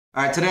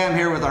All right, today I'm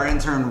here with our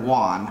intern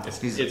Juan. It's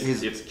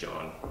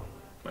John.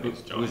 My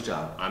name's John. Who's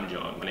John? I'm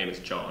John. My name is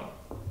John.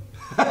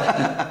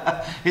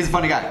 He's a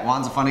funny guy.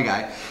 Juan's a funny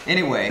guy.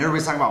 Anyway,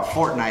 everybody's talking about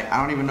Fortnite. I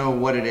don't even know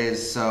what it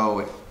is,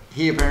 so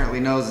he apparently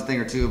knows a thing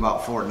or two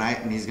about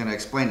Fortnite, and he's gonna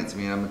explain it to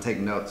me, and I'm gonna take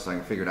notes so I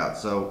can figure it out.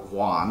 So,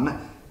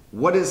 Juan,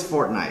 what is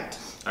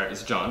Fortnite? All right,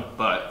 it's John.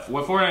 But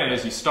what Fortnite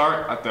is, you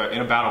start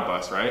in a battle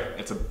bus, right?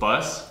 It's a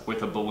bus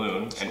with a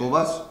balloon. School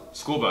bus?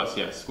 School bus,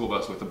 yes. School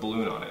bus with a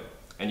balloon on it.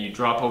 And you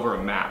drop over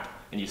a map,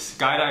 and you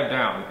skydive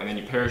down, and then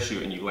you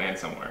parachute and you land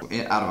somewhere.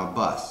 Out of a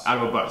bus? Out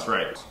of a bus,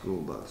 right.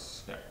 School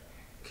bus. Yeah.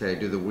 Okay,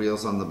 do the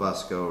wheels on the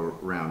bus go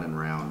round and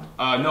round?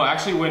 No,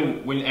 actually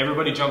when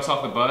everybody jumps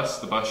off the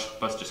bus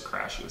just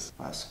crashes.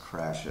 Bus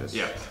crashes.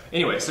 Yeah.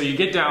 Anyway, so you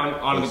get down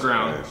onto the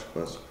ground.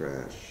 Bus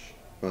crash.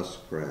 Bus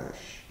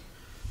crash.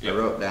 Yep. I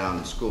wrote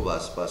down school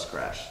bus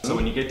crash. So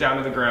when you get down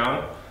to the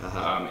ground,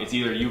 it's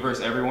either you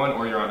versus everyone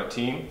or you're on a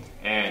team,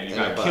 and you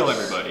gotta kill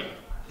everybody.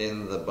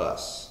 In the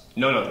bus?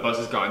 No, the bus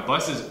is gone.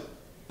 Bus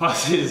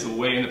is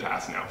way in the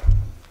past now.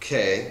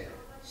 Okay,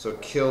 so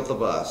kill the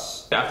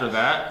bus. After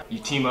that, you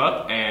team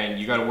up and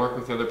you gotta work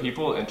with other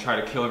people and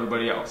try to kill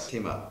everybody else.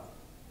 Team up.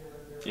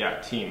 Yeah,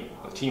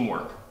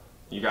 teamwork.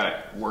 You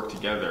gotta work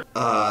together.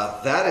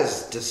 That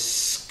is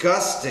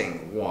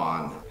disgusting,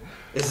 Juan.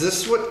 Is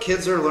this what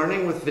kids are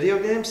learning with video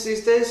games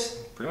these days?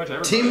 Pretty much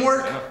everybody.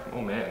 Teamwork? Yeah.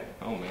 Oh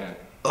man.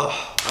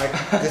 Ugh,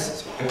 this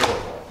is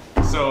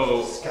horrible.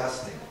 So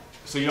disgusting.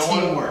 So you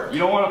don't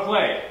want to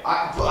play.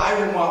 I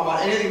didn't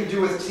want anything to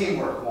do with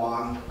teamwork,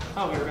 Juan.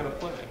 Oh, we were gonna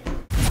play.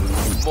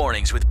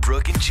 Mornings with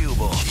Brooke and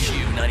Jubal.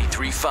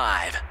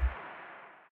 Q93.5.